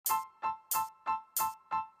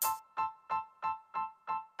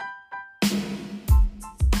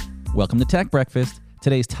Welcome to Tech Breakfast.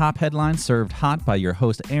 Today's top headlines served hot by your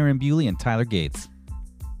host Aaron Bewley and Tyler Gates.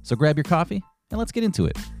 So grab your coffee and let's get into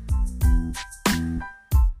it.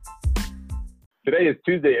 Today is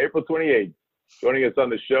Tuesday, April 28th. Joining us on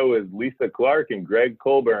the show is Lisa Clark and Greg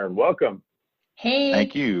Colburn. Welcome. Hey.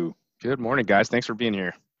 Thank you. Good morning, guys. Thanks for being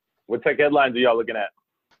here. What tech headlines are y'all looking at?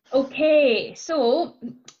 Okay, so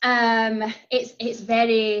it's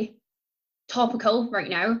very topical right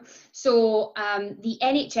now. So the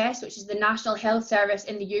NHS, which is the National Health Service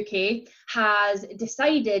in the UK, has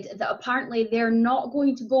decided that apparently they're not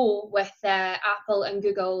going to go with Apple and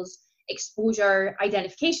Google's exposure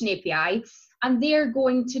identification API, and they're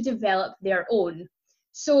going to develop their own.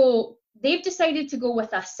 So they've decided to go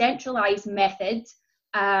with a centralized method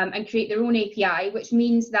and create their own API, which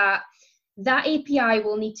means that API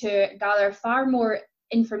will need to gather far more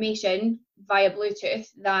information via Bluetooth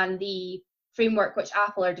than the framework which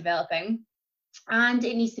Apple are developing, and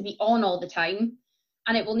it needs to be on all the time,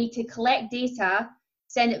 and it will need to collect data,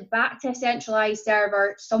 send it back to a centralized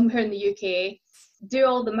server somewhere in the UK, do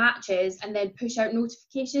all the matches, and then push out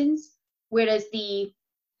notifications, whereas the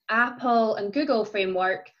Apple and Google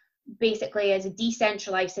framework basically is a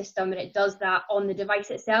decentralized system and it does that on the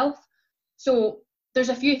device itself. So there's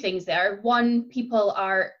a few things there. One, people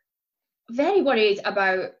are very worried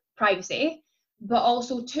about privacy, but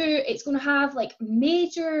also two, it's going to have like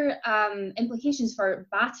major implications for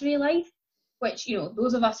battery life, which, you know,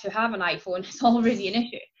 those of us who have an iPhone, it's already an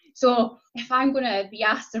issue. So if I'm going to be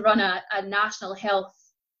asked to run a national health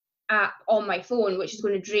app on my phone, which is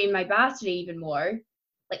going to drain my battery even more,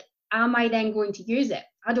 like, am I then going to use it?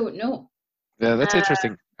 I don't know. Yeah, that's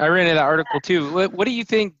interesting. I ran into that article too. What do you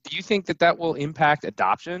think? Do you think that will impact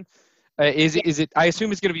adoption? Is it? I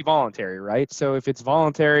assume it's going to be voluntary, right? So if it's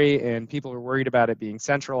voluntary and people are worried about it being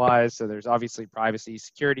centralized, so there's obviously privacy,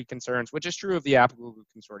 security concerns, which is true of the Apple Google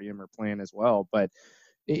consortium or plan as well. But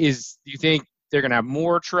do you think they're going to have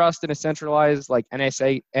more trust in a centralized, like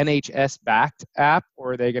NHS backed app,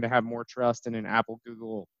 or are they going to have more trust in an Apple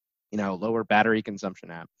Google, lower battery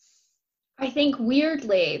consumption app? I think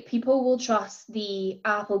weirdly, people will trust the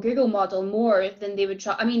Apple Google model more than they would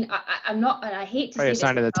trust. I mean, I'm not, and I hate to Probably say a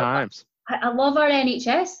sign of the times. I love our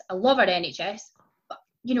NHS. I love our NHS. But,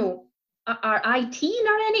 our IT in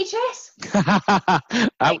our NHS.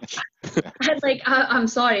 Ouch. I'm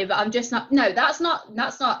sorry, but I'm just not. No, that's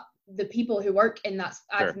not the people who work in that.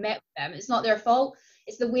 I've Sure. met with them. It's not their fault.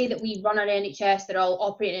 It's the way that we run our NHS. They're all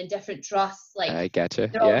operating in different trusts. Like, I gotcha.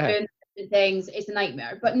 they're all doing different things. It's a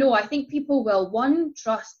nightmare. But no, I think people will, one,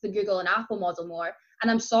 trust the Google and Apple model more.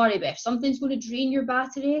 And I'm sorry, but if something's going to drain your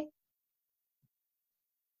battery,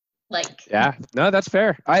 yeah, no, that's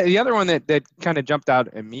fair. The other one that kind of jumped out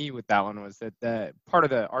at me with that one was that the part of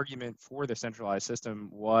the argument for the centralized system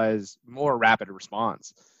was more rapid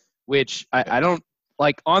response, which I don't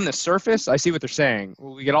like. On the surface, I see what they're saying.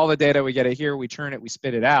 Well, we get all the data, we get it here, we churn it, we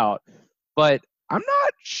spit it out. But I'm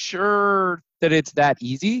not sure that it's that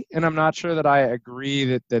easy, and I'm not sure that I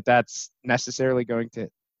agree that that's necessarily going to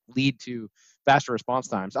lead to faster response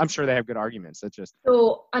times. I'm sure they have good arguments. That's just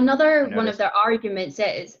so another one of their arguments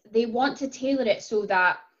is they want to tailor it so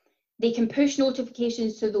that they can push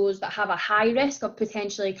notifications to those that have a high risk of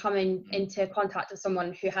potentially coming into contact with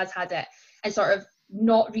someone who has had it, and sort of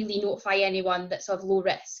not really notify anyone that's of low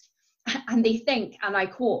risk. And they think, and I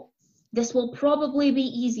quote, "This will probably be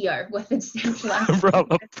easier with a centralized."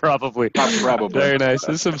 Probably. Probably. Very nice.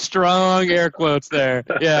 There's some strong air quotes there.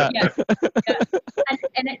 Yeah.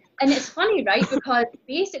 And it's funny, right? Because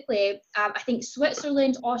basically, I think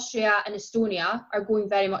Switzerland, Austria, and Estonia are going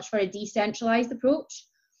very much for a decentralized approach.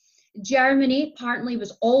 Germany apparently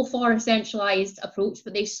was all for a centralized approach,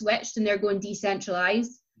 but they've switched and they're going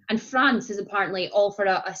decentralized. And France is apparently all for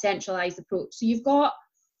a centralized approach. So you've got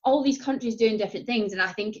all these countries doing different things, and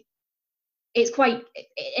I think it's quite,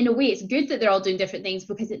 in a way, it's good that they're all doing different things,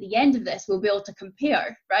 because at the end of this, we'll be able to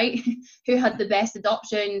compare, right? Who had the best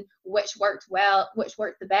adoption, which worked well, which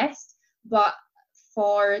worked the best. But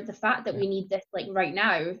for the fact that we need this like right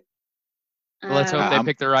now. Well, let's hope they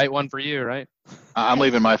pick the right one for you, right? I'm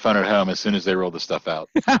leaving my phone at home as soon as they roll the stuff out.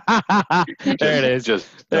 There it is.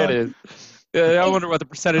 There it is. I wonder what the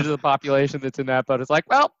percentage of the population that's in that boat is like,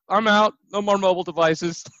 well, I'm out. No more mobile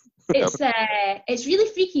devices. It's really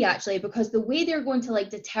freaky, actually, because the way they're going to like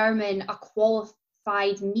determine a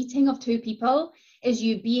qualified meeting of two people is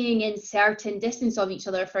you being in certain distance of each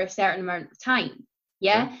other for a certain amount of time.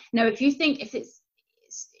 Yeah. Now, if you think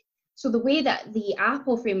so the way that the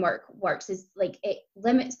Apple framework works is like it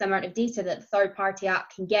limits the amount of data that the third-party app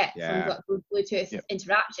can get from those Bluetooth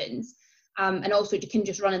interactions, and also it can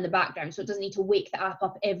just run in the background, so it doesn't need to wake the app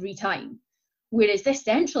up every time. Whereas this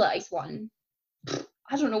centralized one,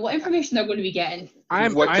 I don't know what information they're going to be getting. I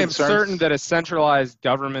am concerns- certain that a centralized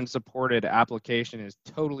government-supported application is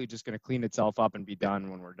totally just going to clean itself up and be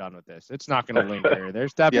done when we're done with this. It's not going to linger.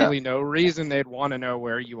 There's definitely no reason they'd want to know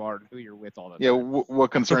where you are and who you're with all the time. Yeah,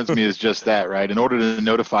 what concerns me is just that, right? In order to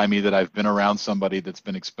notify me that I've been around somebody that's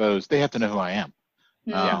been exposed, they have to know who I am.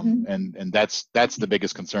 And that's the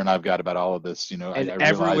biggest concern I've got about all of this. And I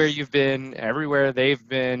everywhere realize, you've been, everywhere they've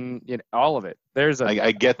been, all of it. There's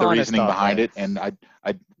I get the ton of reasoning stuff, behind right? it,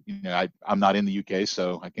 and I'm not in the UK,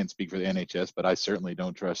 so I can't speak for the NHS, but I certainly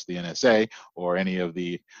don't trust the NSA or any of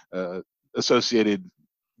the associated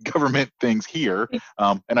government things here,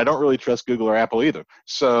 and I don't really trust Google or Apple either.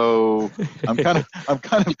 So I'm kind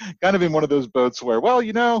of in one of those boats where, well,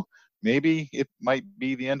 maybe it might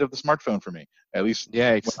be the end of the smartphone for me, at least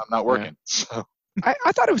when I'm not working. So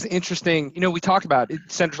I thought it was interesting. We talked about it,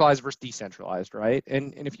 centralized versus decentralized, right?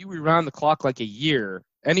 And if you rewound the clock like a year,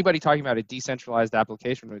 anybody talking about a decentralized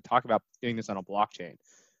application when we talk about doing this on a blockchain,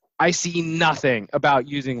 I see nothing about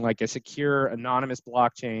using like a secure anonymous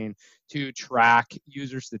blockchain to track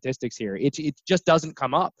user statistics here. It just doesn't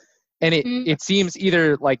come up. And it seems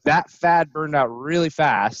either like that fad burned out really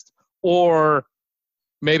fast, or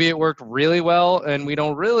maybe it worked really well and we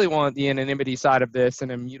don't really want the anonymity side of this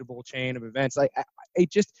and a mutable chain of events. Like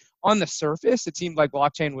it just, on the surface, it seemed like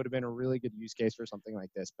blockchain would have been a really good use case for something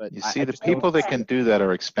like this. But you see, the people that can do that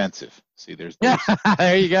are expensive. See, there's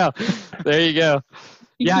there you go. There you go.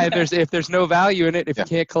 Yeah, if there's no value in it, if you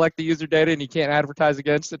can't collect the user data and you can't advertise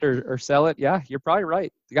against it or sell it, yeah, you're probably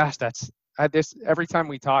right. Gosh, every time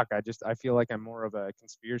we talk, I feel like I'm more of a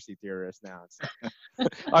conspiracy theorist now.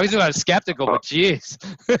 Obviously, I was skeptical, but geez.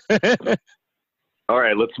 All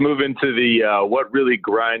right, let's move into the what really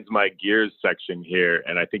grinds my gears section here,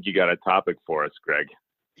 and I think you got a topic for us, Greg.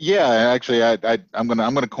 Yeah, actually, I'm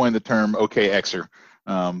gonna coin the term OKXer.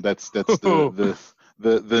 That's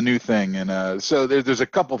the new thing, and so there's a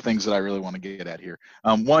couple things that I really want to get at here.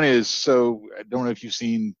 One is, so I don't know if you've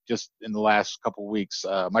seen just in the last couple weeks,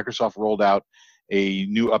 Microsoft rolled out a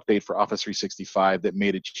new update for Office 365 that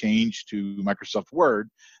made a change to Microsoft Word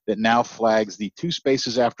that now flags the 2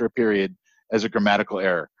 spaces after a period as a grammatical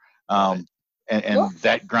error. And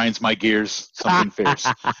that grinds my gears something fierce.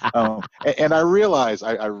 And I realize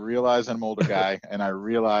I'm an older guy, and I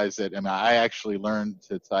realize that, and I actually learned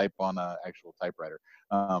to type on an actual typewriter.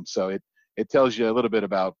 So it tells you a little bit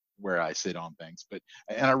about where I sit on things.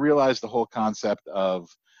 And I realized the whole concept of,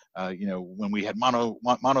 when we had mono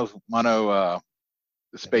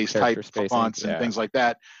space type fonts and things like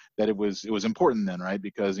that it was important then, right?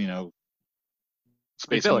 Because,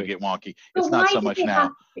 spacing would get wonky. It's not so much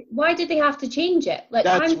now. Why did they have to change it? Like,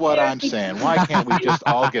 that's what I'm saying. Why can't we just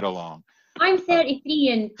all get along? I'm 33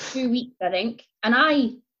 in 2 weeks, I think, and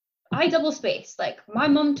I double space. Like, my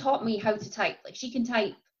mum taught me how to type. Like, she can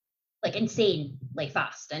type like insane, like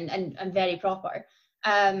fast and very proper.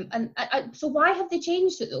 So why have they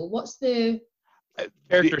changed it though? What's the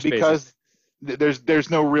character spacing? Because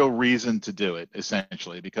there's no real reason to do it,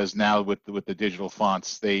 essentially, because now with the digital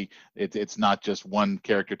fonts, it's not just one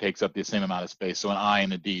character takes up the same amount of space. So an I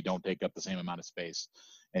and a D don't take up the same amount of space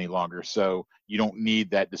any longer. So you don't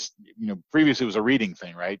need that. Previously it was a reading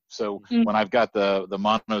thing, right? So when I've got the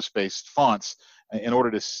monospaced fonts, in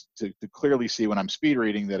order to clearly see when I'm speed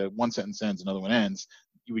reading that one sentence ends, another one ends,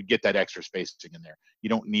 you would get that extra spacing in there. You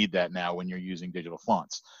don't need that now when you're using digital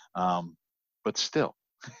fonts. But still.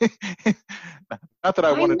 Not that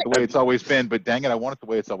I want it the way it's always been, but dang it, I want it the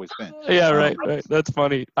way it's always been. Yeah, right. That's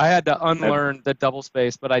funny. I had to unlearn the double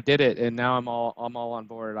space, but I did it, and now I'm all on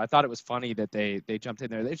board. I thought it was funny that they jumped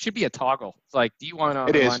in there. It should be a toggle. It's like, do you want to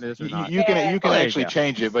underline this or not? You can actually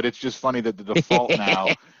change it, but it's just funny that the default now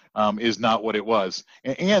is not what it was.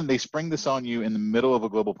 And they spring this on you in the middle of a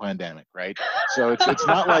global pandemic, right? So it's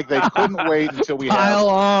not like they couldn't wait until we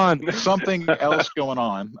have something else going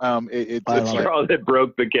on. It's straw that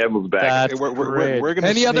broke the camel's back. We're going to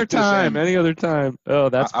any other time. Oh,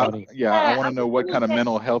 that's funny. I want to know what kind of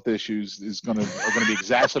mental health issues are going to be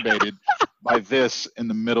exacerbated by this in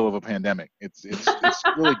the middle of a pandemic. It's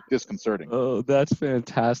really disconcerting. Oh, that's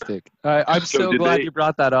fantastic. I'm so glad you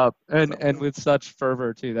brought that up, and with such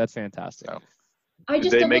fervor too. That's fantastic.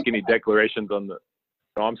 Did they make any declarations on the?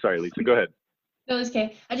 Oh, I'm sorry, Lisa. Go ahead. No, it's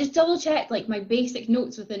okay. I just double checked like my basic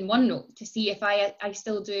notes within OneNote to see if I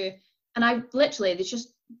still do, and there's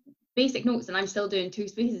just basic notes, and I'm still doing 2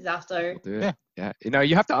 spaces after. Yeah.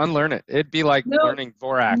 You have to unlearn it. It'd be like learning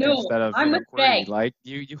Dvorak instead of QWERTY. Like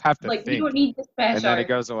you have to think. You don't need this pressure. And then it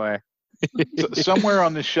goes away. Somewhere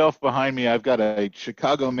on the shelf behind me, I've got a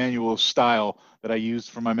Chicago Manual style that I used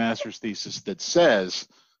for my master's thesis that says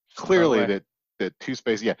clearly that the two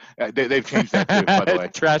space. Yeah, they've changed that too, by the way.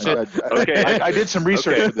 Trash it. Okay. I did some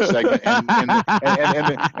research Okay. for this segment, and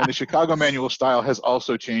the Chicago Manual Style has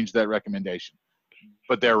also changed that recommendation,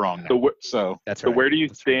 but they're wrong now. So That's So right. where do you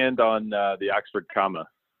That's right. stand on the Oxford comma?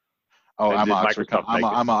 oh, And I'm did an Oxford Microsoft comma.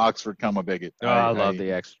 make it? I'm an Oxford comma bigot. Oh, I love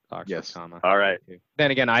the Oxford yes. comma. All right.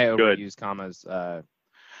 Then again, I Good. overuse commas.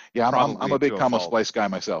 Yeah, I'm Probably a big to a comma fault. splice guy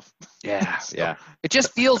myself. Yeah, So- yeah. It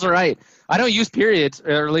just feels right. I don't use periods,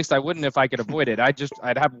 or at least I wouldn't if I could avoid it.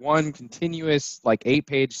 I'd have one continuous like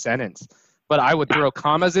 8-page sentence, but I would throw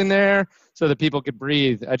commas in there so that people could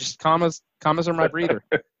breathe. Commas are my breather.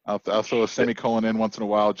 I'll throw a semicolon in once in a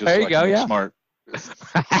while just There so you I can go, look yeah. smart.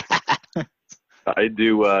 I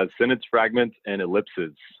do sentence fragments and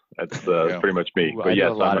ellipses. That's Yeah. pretty much me. Ooh, But I do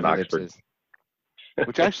yes, a lot I'm of an Oxford. ellipses.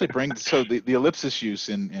 Which actually brings the ellipsis use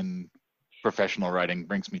in professional writing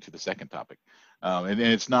brings me to the second topic, and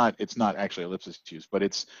it's not actually ellipsis use, but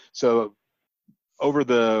it's so over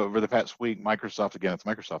the past week, Microsoft, again, it's a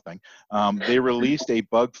Microsoft thing, they released a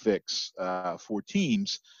bug fix for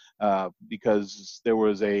Teams because there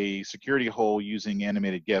was a security hole using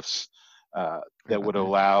animated GIFs that would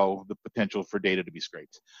allow the potential for data to be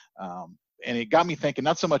scraped. And it got me thinking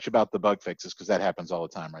not so much about the bug fixes, because that happens all the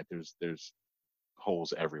time, right? There's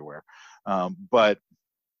holes everywhere. But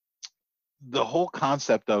the whole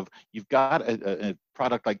concept of you've got a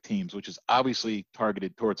product like Teams, which is obviously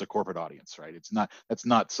targeted towards a corporate audience, right? That's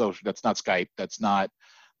not social, that's not Skype, that's not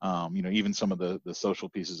even some of the social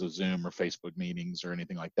pieces of Zoom or Facebook meetings or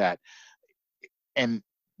anything like that. And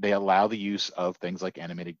they allow the use of things like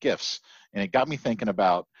animated GIFs. And it got me thinking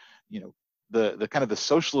about, the kind of the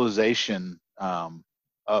socialization,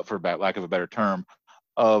 for lack of a better term,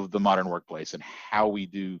 of the modern workplace and how we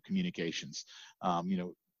do communications.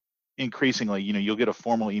 Increasingly, you'll get a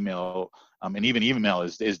formal email, and even email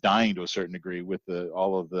is dying to a certain degree with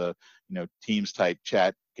all of the Teams type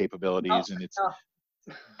chat capabilities, and it's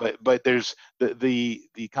but there's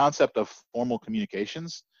the concept of formal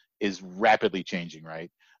communications is rapidly changing,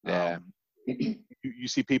 right? Yeah. You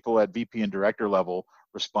see people at VP and director level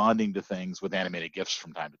responding to things with animated GIFs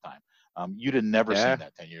from time to time. You'd have never seen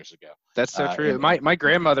that 10 years ago. That's so true. My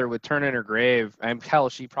grandmother would turn in her grave, and hell,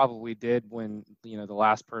 she probably did when the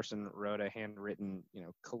last person wrote a handwritten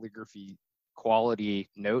calligraphy quality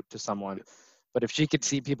note to someone. But if she could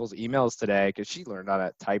see people's emails today, because she learned on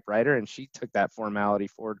a typewriter and she took that formality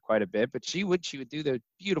forward quite a bit, but she would do the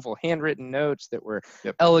beautiful handwritten notes that were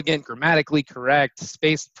elegant, grammatically correct,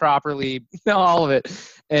 spaced properly, all of it.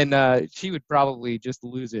 And she would probably just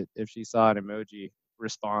lose it if she saw an emoji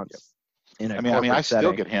response. I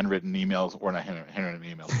still get handwritten emails, or not handwritten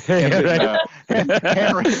emails.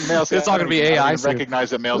 Handwritten mails. It's not going to be AI. I don't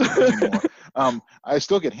recognize that mail's anymore. I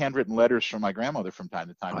still get handwritten letters from my grandmother from time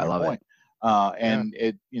to time. I love it. And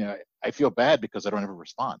I feel bad because I don't ever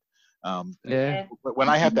respond. But when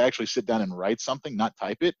I have to actually sit down and write something, not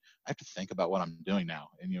type it, I have to think about what I'm doing now.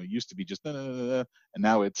 And it used to be just and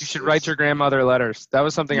now it's. You should write your grandmother letters. That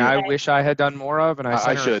was something I wish I had done more of, and I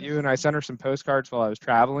sent her a few, and I sent her some postcards while I was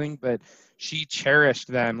traveling. But she cherished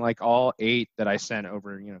them, like all 8 that I sent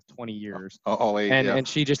over 20 years. All 8. And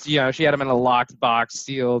she just she had them in a locked box,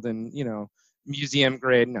 sealed, and museum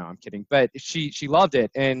grade. No, I'm kidding. But she loved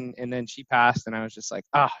it, and then she passed, and I was just like,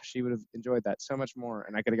 she would have enjoyed that so much more,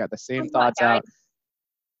 and I could have got the same thoughts out.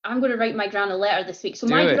 I'm going to write my gran a letter this week. So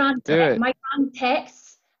my gran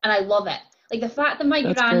texts, and I love it. Like the fact that my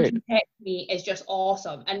gran can text me is just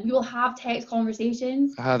awesome, and we will have text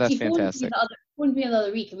conversations. Oh, that's fantastic. Phoned me the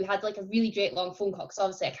other week, and we had like a really great long phone call because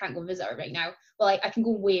obviously I can't go visit her right now. Well, I can go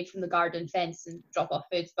wave from the garden fence and drop off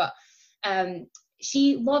foods, but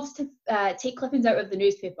she loves to take clippings out of the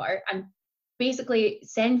newspaper and basically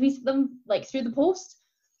send me them like through the post.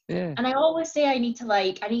 Yeah. And I always say I need to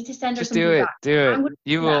send her just something back. Do it.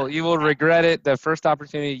 You will regret it. The first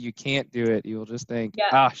opportunity you can't do it. You will just think,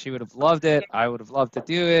 she would have loved it. I would have loved to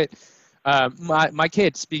do it. My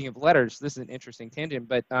kids, speaking of letters, this is an interesting tangent,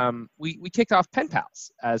 but we kicked off pen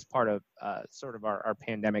pals as part of sort of our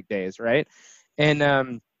pandemic days, right?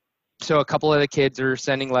 And so a couple of the kids are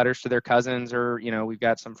sending letters to their cousins, or we've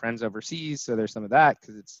got some friends overseas, so there's some of that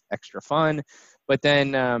because it's extra fun. But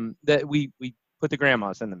then we put the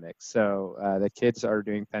grandmas in the mix, so the kids are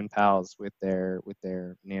doing pen pals with their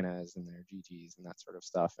nanas and their GGs and that sort of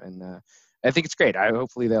stuff, and I think it's great.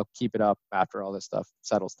 Hopefully they'll keep it up after all this stuff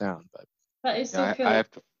settles down. But that is so cool. I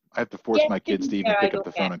have to force my kids to even pick up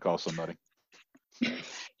the phone and call somebody.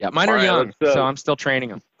 Yeah, mine are young, so I'm still training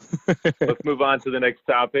them. Let's move on to the next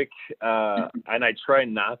topic. And I try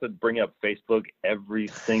not to bring up Facebook every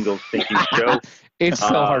single stinking show. It's so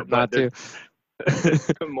hard not to.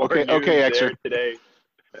 Okay, Exer. Today.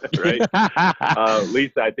 right?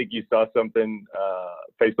 Lisa, I think you saw something.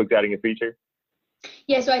 Facebook's adding a feature.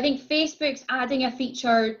 Yeah, so I think Facebook's adding a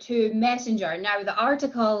feature to Messenger. Now, the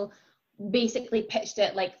article basically pitched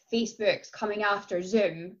it like Facebook's coming after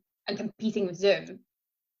Zoom and competing with Zoom.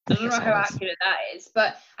 I don't know how accurate that is,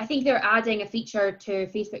 but I think they're adding a feature to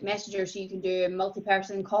Facebook Messenger so you can do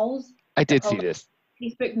multi-person calls. I did see this.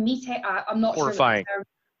 Facebook Meeting. I'm not Horrifying.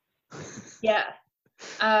 sure. Yeah.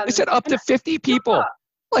 They said up to 50 people.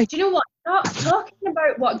 Like, do you know what? Talking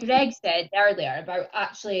about what Greg said earlier about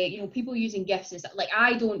actually, you know, people using GIFs and stuff. Like,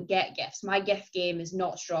 I don't get GIFs. My GIF game is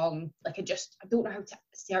not strong. Like, I don't know how to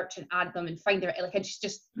search and add them and find their, like, it's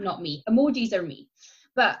just not me. Emojis are me.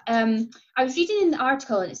 But I was reading in the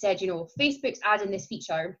article and it said, you know, Facebook's adding this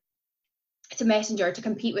feature to Messenger to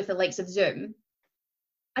compete with the likes of Zoom.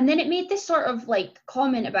 And then it made this sort of like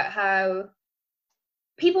comment about how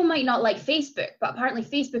people might not like Facebook, but apparently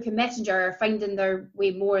Facebook and Messenger are finding their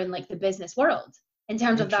way more in like the business world in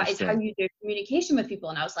terms of that is how you do communication with people.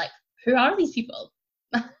 And I was like, who are these people?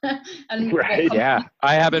 And right. Yeah,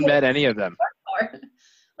 I haven't met any of them.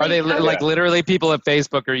 Are they like literally people at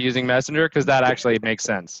Facebook are using Messenger? Because that actually makes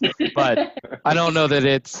sense. But I don't know that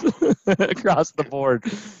it's across the board.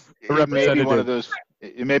 It may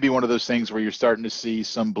be one of those things where you're starting to see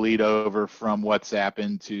some bleed over from WhatsApp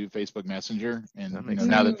into Facebook Messenger, and you know,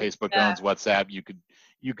 now that Facebook owns WhatsApp,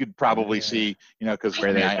 you could probably see, you know, because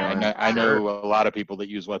I know a lot of people that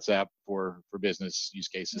use WhatsApp for business use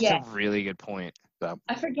cases. Yeah. That's a really good point.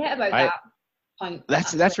 I forget about that point.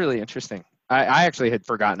 That's really interesting. I actually had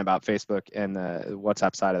forgotten about Facebook and the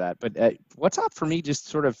WhatsApp side of that, but WhatsApp for me just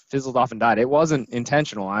sort of fizzled off and died. It wasn't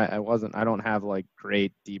intentional. I don't have like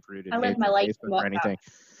great deep rooted I live my life Facebook or anything.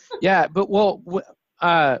 Yeah, but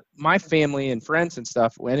my family and friends and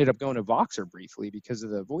stuff ended up going to Voxer briefly because of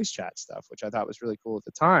the voice chat stuff, which I thought was really cool at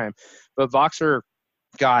the time. But Voxer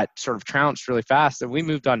got sort of trounced really fast, and we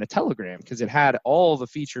moved on to Telegram because it had all the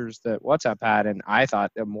features that WhatsApp had, and I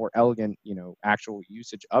thought a more elegant, you know, actual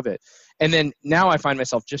usage of it. And then now I find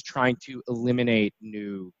myself just trying to eliminate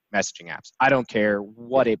new messaging apps. I don't care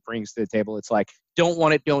what it brings to the table. It's like, don't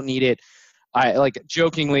want it, don't need it. I like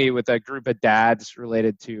jokingly with a group of dads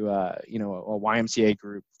related to, you know, a YMCA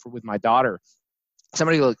group with my daughter.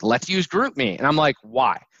 Somebody like, let's use GroupMe, and I'm like,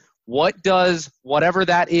 why? What does whatever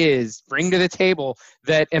that is bring to the table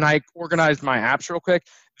that, and I organized my apps real quick,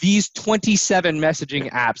 these 27 messaging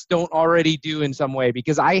apps don't already do in some way?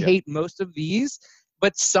 Because I hate most of these,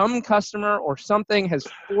 but some customer or something has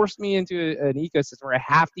forced me into an ecosystem where I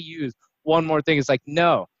have to use one more thing. It's like,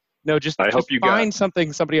 no, just find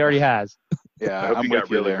something somebody already has. Yeah, I hope you got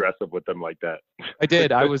really aggressive with them like that. I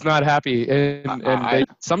did. I was not happy, and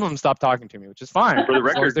some of them stopped talking to me, which is fine. For the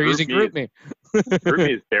record, they're using GroupMe.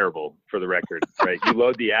 GroupMe is terrible, for the record. Right? You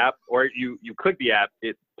load the app, or you click the app,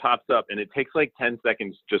 it pops up, and it takes like 10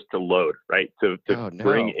 seconds just to load, right? To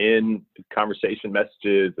bring in conversation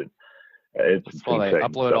messages, and it's well, they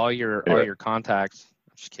upload all your contacts.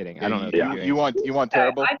 I'm just kidding. I don't know. You want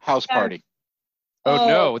terrible house party. Oh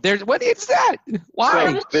no! There's what is that?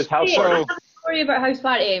 Why? So, this house party. Story about house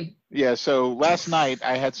party. Yeah. So last night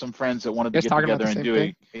I had some friends that wanted to get together and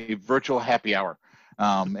do a virtual happy hour,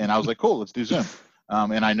 and I was like, cool, let's do Zoom.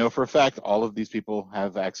 And I know for a fact all of these people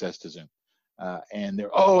have access to Zoom, and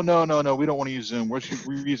they're no, we don't want to use Zoom. We're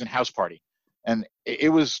using House Party, and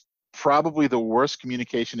it was probably the worst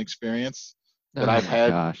communication experience that I've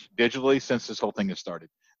had digitally since this whole thing has started.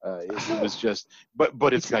 It was just,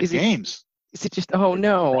 but it's got games. Is it just, oh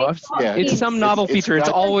no, it's some novel feature. It's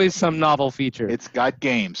always some novel feature. It's got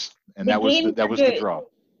games, and that was the draw.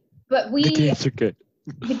 But the games are good.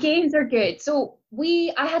 The games are good. So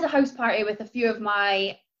I had a house party with a few of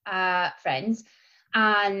my friends,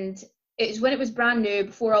 and it was when it was brand new,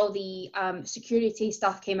 before all the security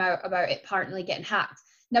stuff came out about it apparently getting hacked.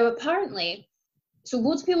 Now apparently, so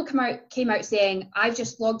loads of people came out saying, I've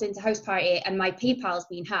just logged into House Party and my PayPal's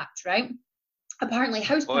been hacked, right? Apparently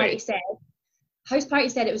House Party said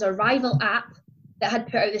it was a rival app that had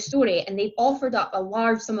put out the story, and they've offered up a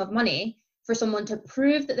large sum of money for someone to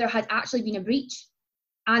prove that there had actually been a breach,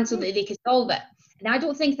 and so that they could solve it. And I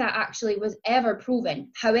don't think that actually was ever proven.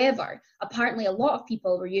 However, apparently a lot of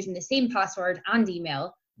people were using the same password and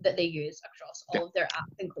email that they use across all of their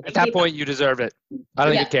apps, including At that point, you deserve it. I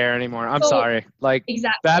don't even care anymore. I'm sorry. Like,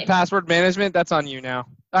 bad password management, that's on you now.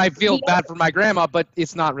 I feel bad for my grandma, but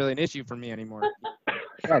it's not really an issue for me anymore.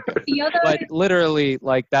 But literally,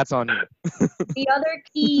 like, that's on you. The other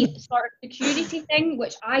key sort of security thing,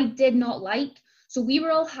 which I did not like, so we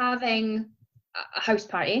were all having a house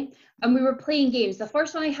party and we were playing games. The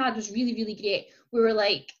first one I had was really, really great. we were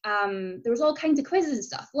like, there was all kinds of quizzes and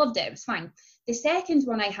stuff. Loved it. It was fine. The second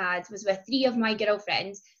one I had was with 3 of my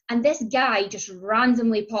girlfriends, and this guy just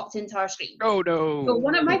randomly popped into our stream. Oh no. So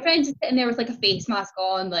one of my friends is sitting there with like a face mask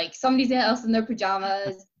on, like somebody else in their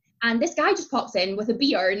pajamas, and this guy just pops in with a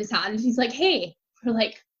beer in his hand, and he's like, hey. We're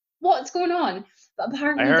like, what's going on? But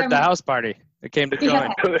apparently I heard the house party. It came to join.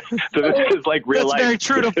 Yeah. So this is like real That's life. very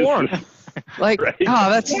true to form. Like, Right.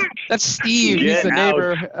 that's Steve. Get He's the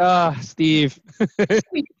neighbor. Steve.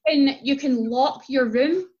 You can lock your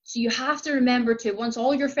room, so you have to remember to, once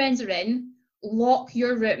all your friends are in, lock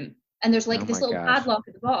your room. And there's like Oh this my little gosh. padlock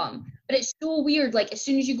at the bottom. But it's so weird. Like as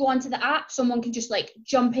soon as you go onto the app, someone can just like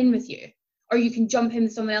jump in with you, or you can jump in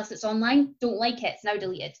with someone else that's online. Don't like it. It's now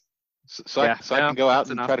deleted. So I can go out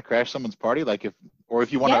and try to crash someone's party, like if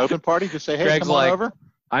you want an open party, just say, hey, Greg's come on like, over.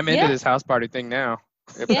 I'm into this house party thing now.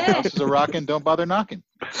 If the houses are rocking, don't bother knocking.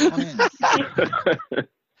 Come on in.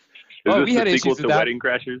 Is Oh, this we had the sequel issues to with that. Wedding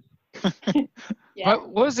Crashers? Yeah. What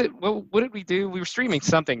was it? What did we do? We were streaming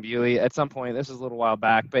something, Bewley, at some point. This was a little while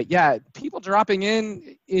back. But yeah, people dropping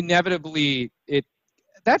in, inevitably,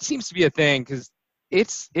 that seems to be a thing because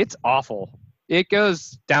it's awful. It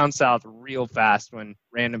goes down south real fast when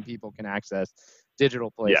random people can access digital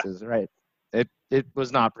places, right? It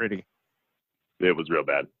was not pretty. It was real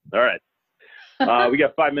bad. All right. We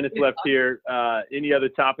got 5 minutes left here. Any other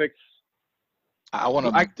topics? I want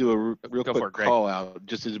to do a real Go for quick it, Greg. call out,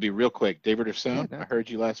 just to be real quick. David or Soon, Yeah, no. I heard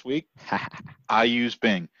you last week. I use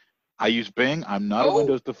Bing. I'm not a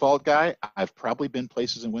Windows default guy. I've probably been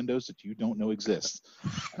places in Windows that you don't know exist,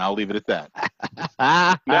 and I'll leave it at that.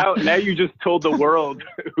 Now you just told the world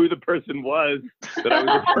who the person was that I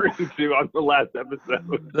was referring to on the last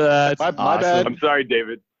episode. That's My bad. I'm sorry,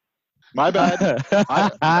 David. My bad.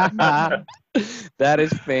 That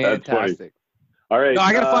is funny. fantastic. All right. No,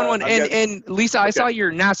 I got a fun one. I've And Lisa, I saw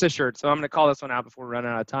your NASA shirt, so I'm going to call this one out before we run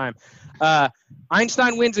out of time.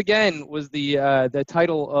 Einstein Wins Again was the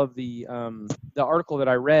title of the article that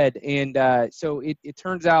I read. And so it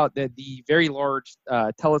turns out that the Very Large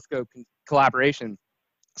Telescope collaboration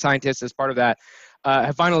scientists, as part of that,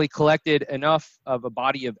 have finally collected enough of a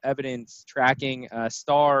body of evidence tracking a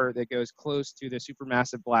star that goes close to the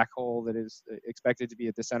supermassive black hole that is expected to be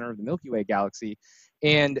at the center of the Milky Way galaxy.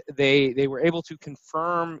 And they were able to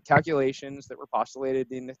confirm calculations that were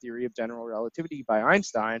postulated in the theory of general relativity by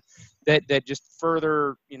Einstein that just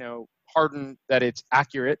further, harden that it's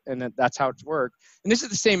accurate and that's how it's worked. And this is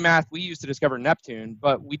the same math we used to discover Neptune,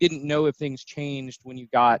 but we didn't know if things changed when you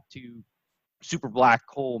got to super black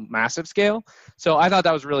hole massive scale. So I thought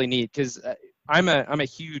that was really neat because I'm a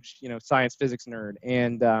huge science physics nerd,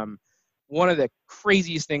 and one of the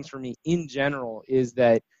craziest things for me in general is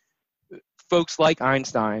that folks like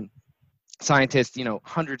Einstein, scientists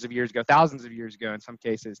hundreds of years ago, thousands of years ago in some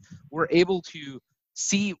cases, were able to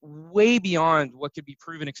see way beyond what could be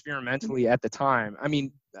proven experimentally at the time. I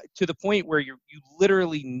mean, to the point where you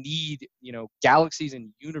literally need galaxies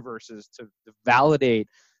and universes to validate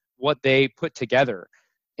what they put together.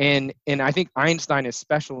 And I think Einstein is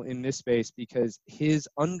special in this space because his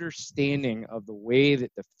understanding of the way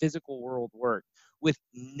that the physical world worked, with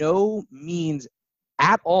no means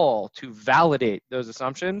at all to validate those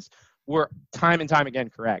assumptions, were time and time again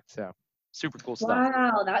correct. So super cool stuff.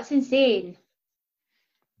 Wow, that's insane.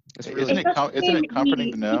 Isn't it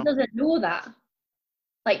comforting to know? He doesn't know that.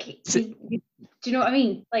 Like, do you know what I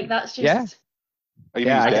mean? Like, that's just... Yeah.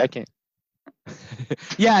 I can't.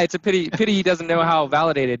 Yeah, it's a pity he doesn't know how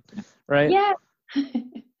validated, right? Yeah.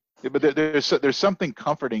 But there's something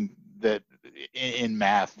comforting that in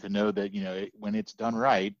math to know that when it's done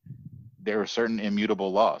right, there are certain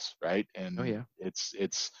immutable laws, right? And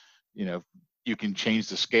it's you can change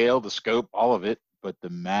the scale, the scope, all of it, but the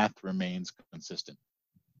math remains consistent.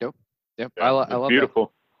 Yep. I love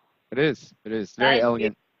beautiful. That. It is very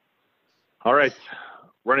elegant. All right.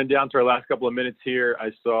 Running down to our last couple of minutes here,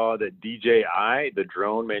 I saw that DJI, the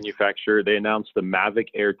drone manufacturer, they announced the Mavic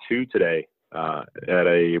Air 2 today at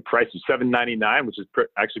a price of $799, which is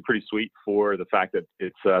actually pretty sweet for the fact that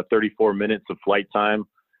it's 34 minutes of flight time,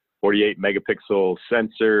 48 megapixel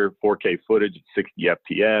sensor, 4K footage at 60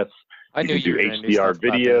 FPS. I knew you can were do HDR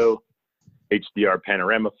video, HDR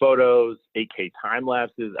panorama photos, 8K time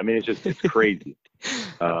lapses. I mean, it's crazy.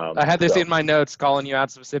 I had this in my notes calling you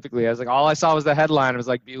out specifically. I was like, all I saw was the headline. I was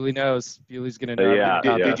like, Bewley knows. Bewley's going to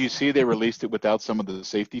know. Did you see they released it without some of the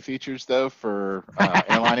safety features, though, for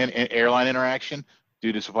airline interaction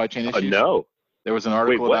due to supply chain issues? No. There was an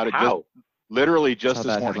article about it literally just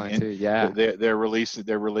this morning. Too, yeah. They're releasing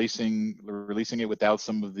it without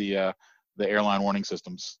some of the airline warning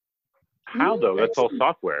systems. How, though? That's all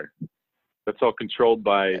software. That's all controlled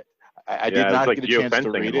by... I did not like get a chance to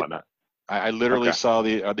geofencing read and it. whatnot. I literally saw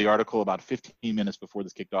the article about 15 minutes before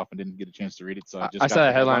this kicked off and didn't get a chance to read it. So I saw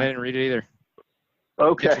the headline. I didn't read it either.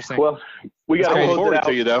 Okay. Well, we got to to forward it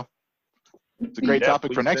to you though. It's a great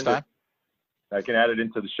topic for next time. I can add it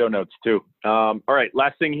into the show notes too. All right.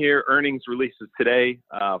 Last thing here, earnings releases today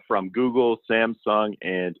from Google, Samsung,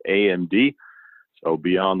 and AMD. So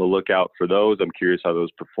be on the lookout for those. I'm curious how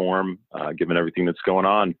those perform, given everything that's going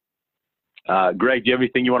on. Greg, do you have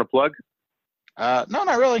anything you want to plug? No,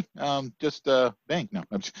 not really. Just Bing. No,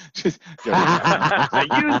 I'm just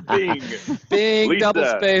use Bing. Bing, Lisa. double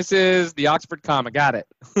spaces, the Oxford comma. Got it.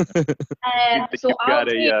 So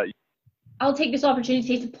I'll take this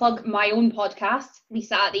opportunity to plug my own podcast,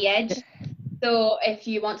 Lisa at the Edge. So if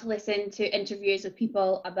you want to listen to interviews with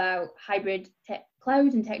people about hybrid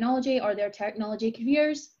cloud and technology or their technology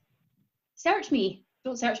careers, search me.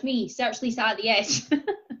 Don't search me. Search Lisa at the Edge.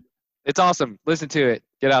 It's awesome. Listen to it.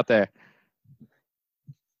 Get out there.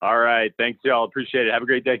 All right. Thanks, y'all. Appreciate it. Have a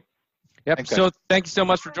great day. Yep. Thanks, so thank you so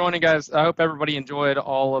much for joining, guys. I hope everybody enjoyed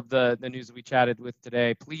all of the news that we chatted with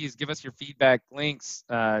today. Please give us your feedback, links.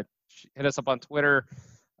 Hit us up on Twitter.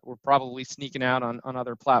 We're probably sneaking out on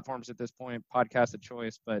other platforms at this point, podcast of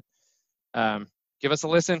choice. But give us a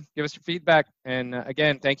listen. Give us your feedback. And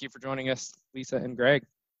again, thank you for joining us, Lisa and Greg.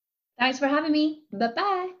 Thanks for having me.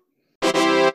 Bye-bye.